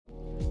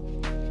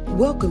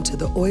Welcome to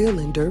the Oil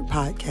and Dirt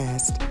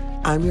Podcast.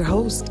 I'm your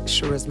host,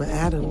 Charisma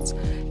Adams.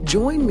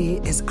 Join me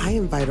as I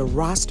invite a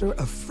roster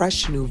of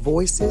fresh new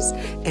voices,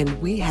 and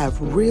we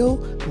have real,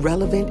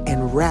 relevant,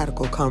 and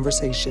radical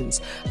conversations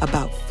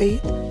about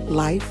faith,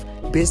 life,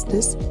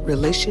 business,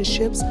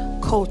 relationships,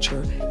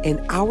 culture,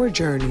 and our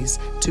journeys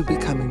to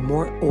becoming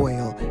more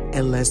oil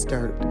and less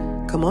dirt.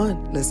 Come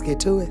on, let's get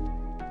to it.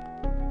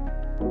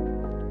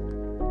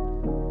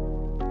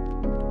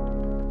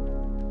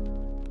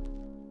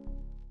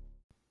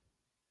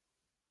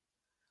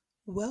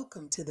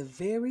 Welcome to the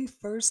very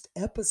first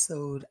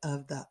episode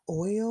of the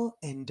Oil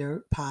and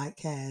Dirt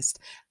Podcast.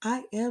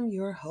 I am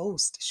your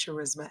host,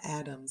 Charisma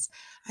Adams.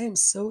 I am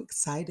so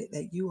excited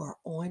that you are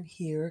on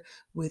here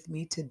with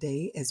me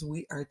today as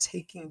we are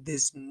taking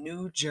this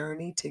new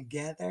journey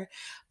together.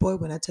 Boy,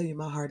 when I tell you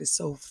my heart is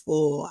so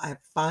full, I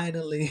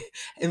finally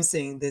am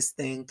seeing this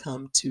thing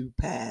come to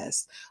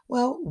pass.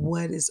 Well,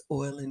 what is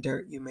oil and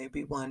dirt, you may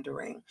be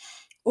wondering?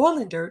 Oil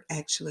and dirt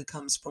actually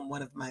comes from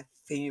one of my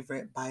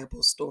favorite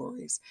Bible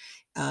stories.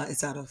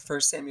 It's out of 1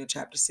 Samuel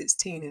chapter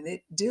 16, and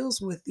it deals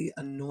with the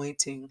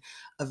anointing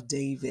of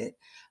David.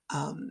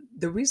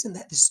 The reason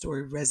that this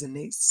story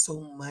resonates so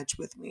much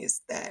with me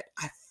is that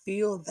I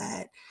feel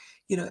that,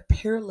 it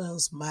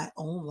parallels my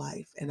own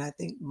life, and I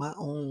think my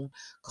own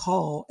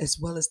call, as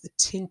well as the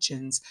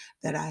tensions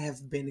that I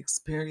have been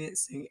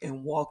experiencing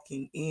and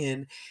walking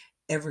in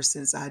ever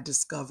since I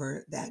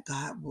discovered that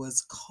God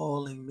was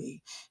calling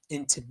me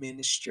into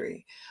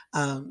ministry.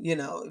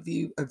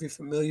 If you're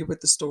familiar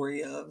with the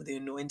story of the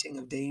anointing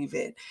of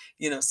David,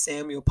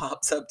 Samuel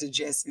pops up to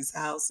Jesse's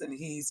house, and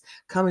he's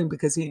coming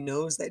because he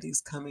knows that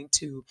he's coming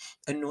to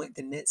anoint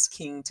the next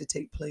king to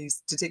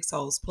take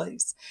Saul's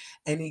place.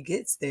 And he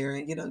gets there,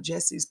 and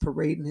Jesse's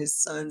parading his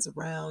sons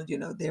around.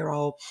 They're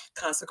all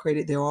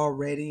consecrated, they're all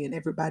ready, and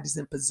everybody's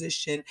in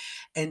position.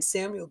 And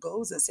Samuel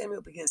goes, and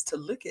Samuel begins to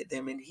look at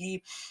them, and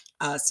he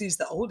sees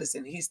the oldest,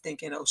 and he's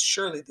thinking, oh,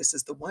 surely this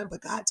is the one.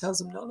 But God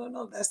tells him, no,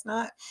 that's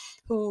not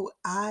who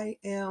I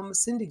am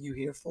sending you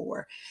here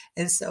for.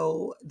 And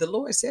so the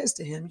Lord says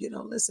to him,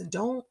 listen,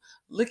 don't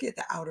look at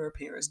the outer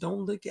appearance.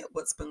 Don't look at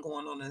what's been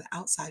going on the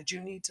outside.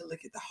 You need to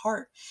look at the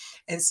heart.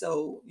 And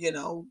so,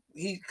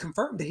 he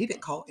confirmed that he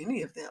didn't call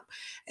any of them.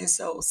 And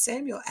so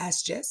Samuel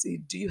asked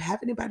Jesse, do you have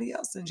anybody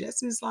else? And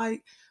Jesse's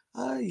like,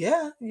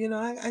 yeah,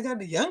 I got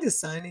the youngest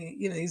son.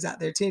 He's out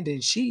there tending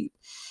sheep.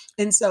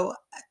 And so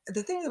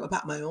the thing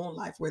about my own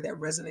life where that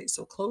resonates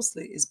so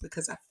closely is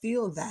because I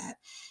feel that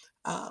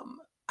um,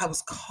 I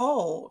was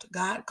called,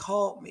 God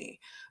called me,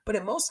 but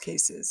in most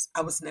cases,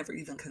 I was never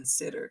even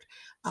considered.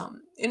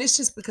 And it's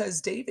just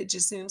because David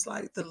just seems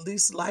like the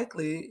least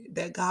likely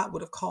that God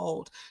would have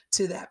called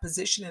to that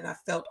position. And I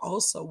felt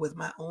also with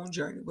my own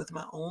journey, with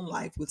my own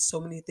life, with so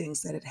many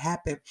things that had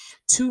happened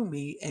to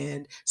me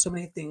and so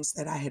many things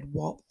that I had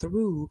walked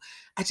through,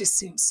 I just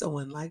seemed so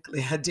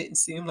unlikely. I didn't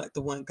seem like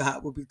the one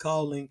God would be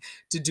calling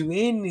to do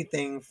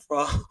anything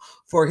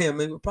for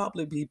him. It would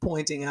probably be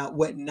pointing out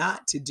what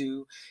not to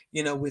do,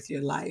 with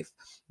your life.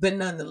 But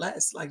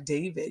nonetheless, like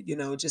David,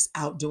 just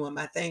out doing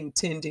my thing,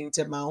 tending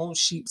to my own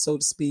sheep, so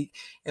to speak,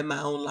 in my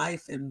own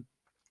life, and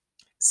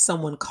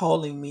someone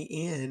calling me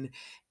in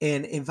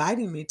and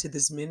inviting me to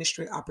this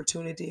ministry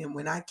opportunity. And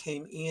when I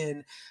came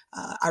in,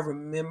 I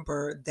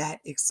remember that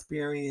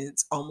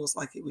experience almost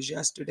like it was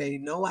yesterday.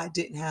 No, I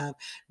didn't have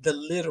the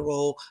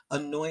literal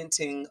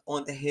anointing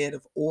on the head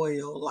of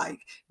oil like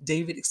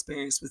David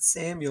experienced with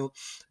Samuel,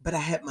 but I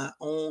had my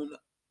own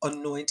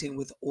anointing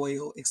with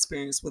oil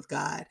experience with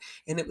God.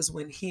 And it was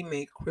when he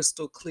made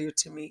crystal clear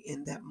to me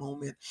in that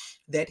moment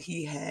that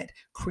he had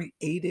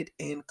created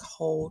and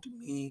called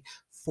me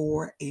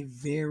for a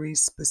very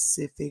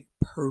specific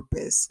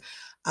purpose.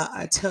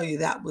 I tell you,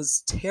 that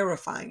was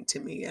terrifying to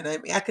me. And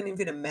I can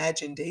even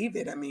imagine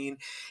David.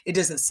 It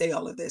doesn't say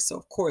all of this. So,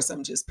 of course,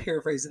 I'm just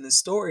paraphrasing the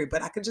story,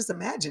 but I can just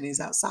imagine he's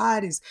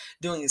outside, he's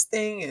doing his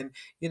thing, and,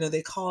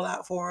 they call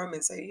out for him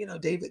and say,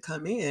 David,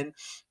 come in.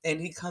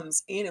 And he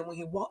comes in, and when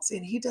he walks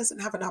in, he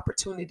doesn't have an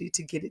opportunity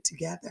to get it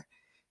together.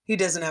 He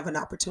doesn't have an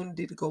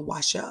opportunity to go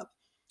wash up.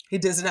 He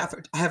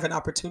doesn't have an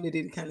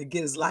opportunity to kind of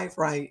get his life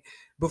right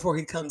before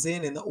he comes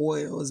in and the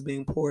oil is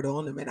being poured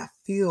on him. And I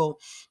feel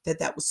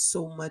that was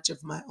so much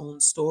of my own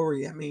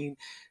story.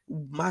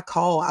 My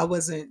call, I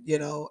wasn't,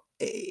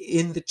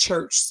 in the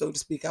church, so to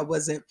speak. I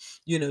wasn't,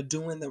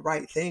 doing the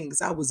right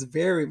things. I was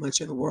very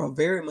much in the world,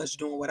 very much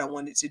doing what I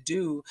wanted to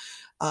do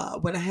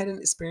when I had an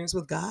experience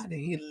with God,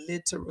 and he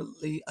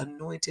literally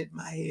anointed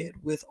my head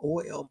with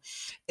oil.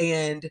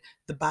 And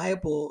the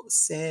Bible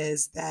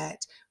says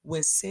that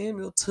when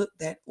Samuel took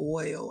that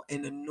oil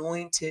and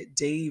anointed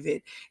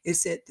David, it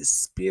said the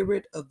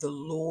Spirit of the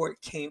Lord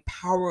came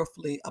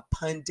powerfully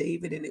upon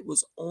David, and it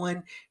was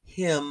on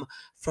him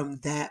from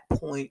that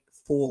point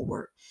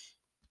forward.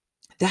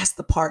 That's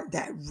the part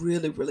that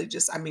really, really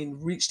just,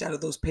 reached out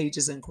of those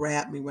pages and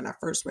grabbed me when I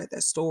first read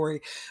that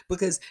story.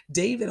 Because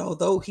David,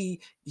 although he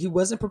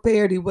wasn't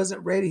prepared, he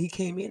wasn't ready, he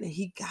came in and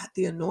he got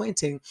the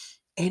anointing.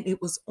 And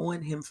it was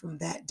on him from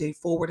that day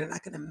forward. And I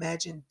can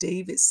imagine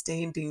David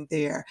standing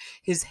there,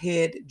 his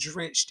head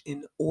drenched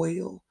in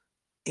oil,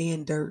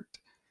 and dirt.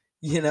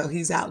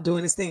 He's out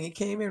doing his thing. He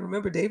came in.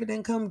 Remember, David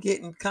didn't come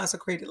getting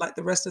consecrated like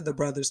the rest of the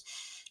brothers.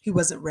 He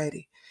wasn't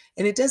ready.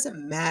 And it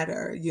doesn't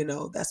matter,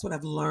 that's what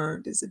I've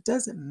learned is it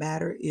doesn't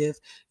matter if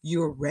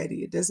you're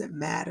ready. It doesn't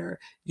matter,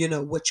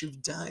 what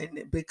you've done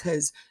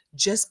because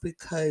just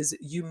because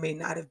you may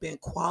not have been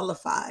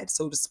qualified,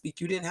 so to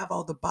speak, you didn't have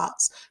all the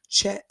boxes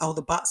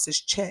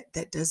checked,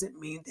 that doesn't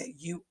mean that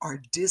you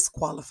are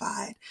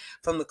disqualified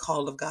from the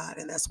call of God.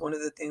 And that's one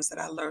of the things that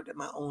I learned in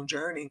my own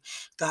journey.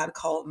 God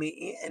called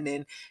me in,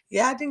 and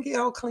yeah, I didn't get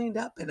all cleaned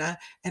up, and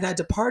I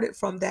departed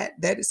from that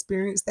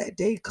experience that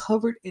day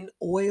covered in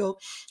oil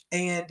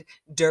and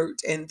dirt.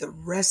 And the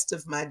rest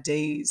of my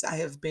days I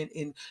have been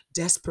in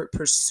desperate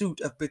pursuit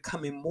of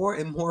becoming more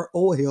and more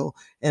oil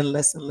and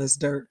less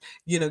dirt,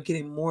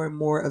 getting more and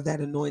more of that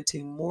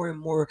anointing, more and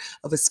more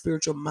of a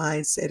spiritual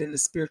mindset and a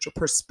spiritual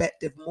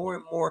perspective, more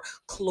and more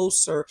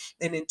closer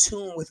and in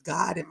tune with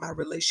God and my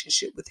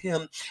relationship with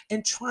him,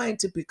 and trying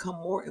to become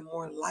more and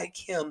more like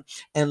him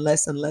and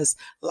less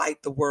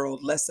like the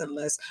world, less and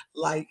less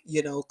like,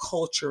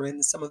 culture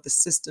and some of the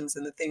systems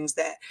and the things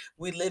that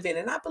we live in.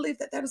 And I believe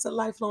that that is a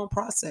lifelong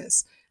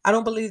process. I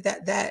don't believe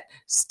that that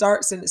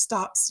starts and it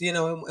stops, in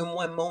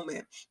one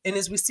moment. And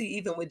as we see,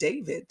 even with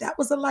David, that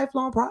was a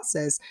lifelong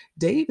process.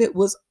 David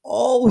was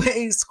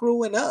always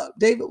screwing up.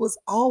 David was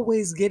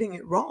always getting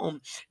it wrong.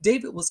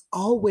 David was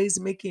always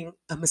making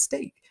a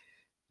mistake.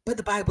 But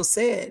the Bible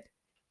said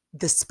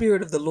the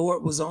Spirit of the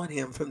Lord was on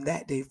him from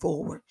that day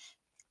forward.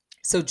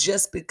 So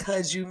just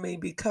because you may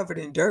be covered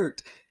in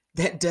dirt,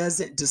 that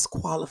doesn't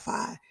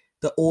disqualify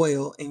the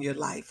oil in your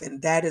life.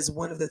 And that is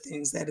one of the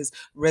things that has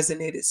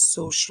resonated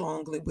so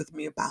strongly with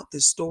me about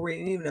this story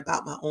and even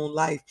about my own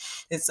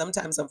life. And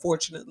sometimes,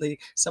 unfortunately,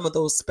 some of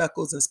those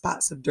speckles and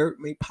spots of dirt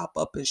may pop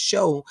up and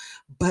show,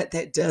 but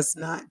that does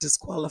not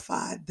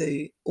disqualify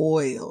the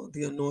oil,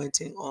 the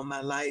anointing on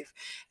my life.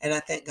 And I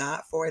thank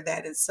God for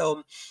that. And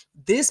so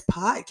this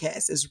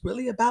podcast is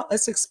really about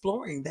us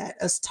exploring that,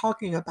 us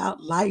talking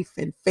about life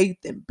and faith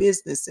and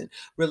business and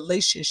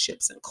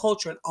relationships and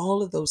culture and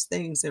all of those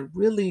things, and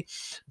really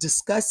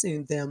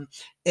discussing them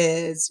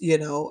as,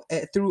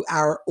 through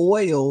our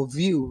oil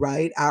view,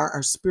 right?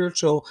 Our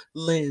spiritual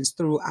lens,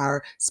 through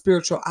our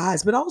spiritual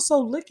eyes, but also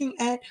looking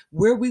at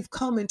where we've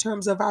come in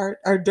terms of our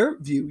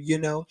dirt view,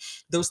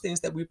 those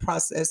things that we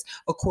process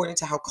according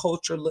to how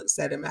culture looks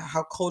at them,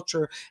 how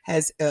culture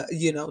has,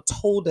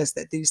 told us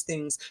that these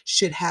things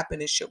should happen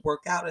and should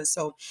work out. And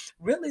so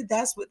really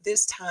that's what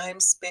this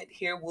time spent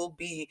here will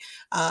be,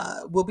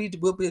 we'll be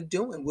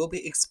doing. We'll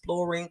be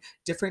exploring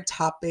different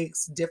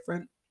topics,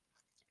 different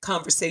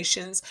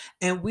conversations,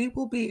 and we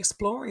will be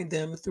exploring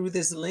them through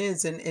this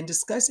lens, and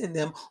discussing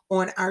them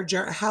on our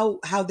journey,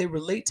 how they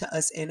relate to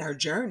us in our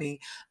journey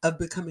of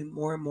becoming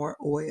more and more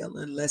oil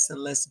and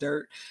less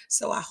dirt.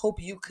 So I hope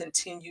you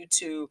continue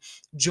to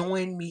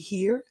join me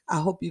here. I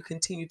hope you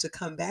continue to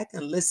come back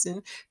and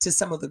listen to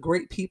some of the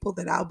great people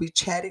that I'll be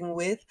chatting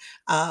with,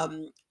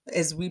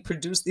 as we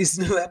produce these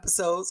new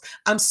episodes.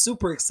 I'm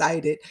super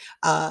excited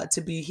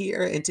to be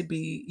here and to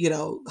be,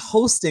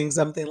 hosting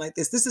something like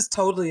this. This is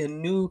totally a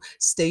new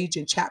stage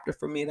and chapter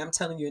for me. And I'm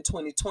telling you, in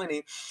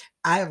 2020,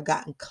 I have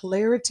gotten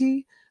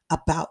clarity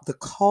about the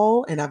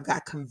call, and I've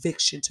got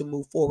conviction to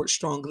move forward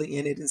strongly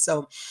in it. And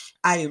so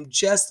I am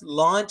just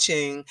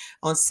launching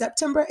on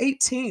September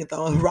 18th,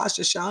 on Rosh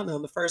Hashanah,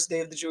 on the first day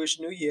of the Jewish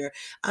New Year.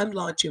 I'm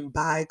launching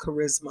By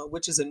Charisma,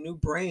 which is a new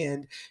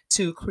brand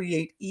to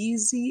create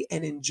easy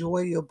and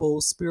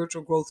enjoyable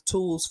spiritual growth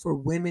tools for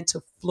women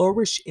to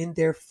flourish in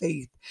their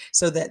faith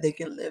so that they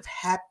can live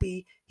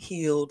happy,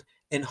 healed,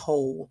 and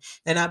whole.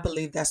 And I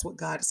believe that's what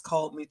God has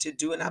called me to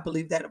do. And I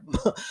believe that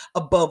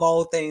above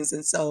all things.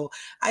 And so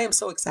I am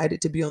so excited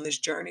to be on this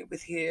journey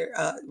with you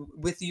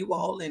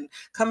all, and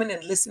coming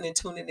and listening,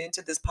 tuning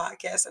into this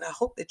podcast. And I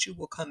hope that you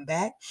will come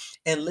back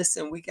and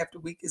listen week after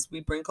week as we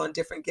bring on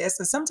different guests.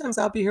 And sometimes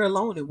I'll be here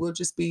alone and we'll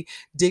just be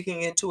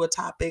digging into a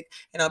topic,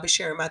 and I'll be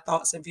sharing my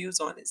thoughts and views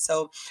on it.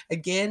 So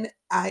again,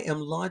 I am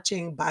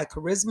launching By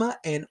Charisma,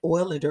 and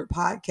Oil and Dirt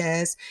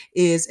Podcast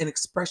is an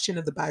expression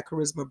of the By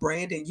Charisma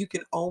brand. And you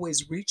can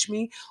always reach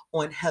me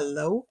on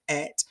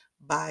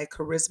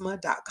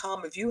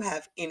hello@bycharisma.com. If you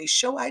have any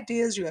show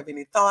ideas, you have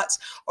any thoughts,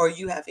 or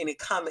you have any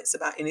comments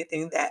about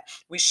anything that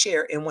we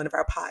share in one of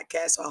our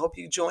podcasts. So I hope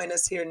you join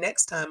us here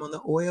next time on the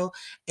Oil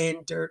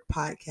and Dirt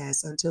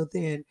Podcast. Until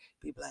then,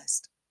 be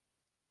blessed.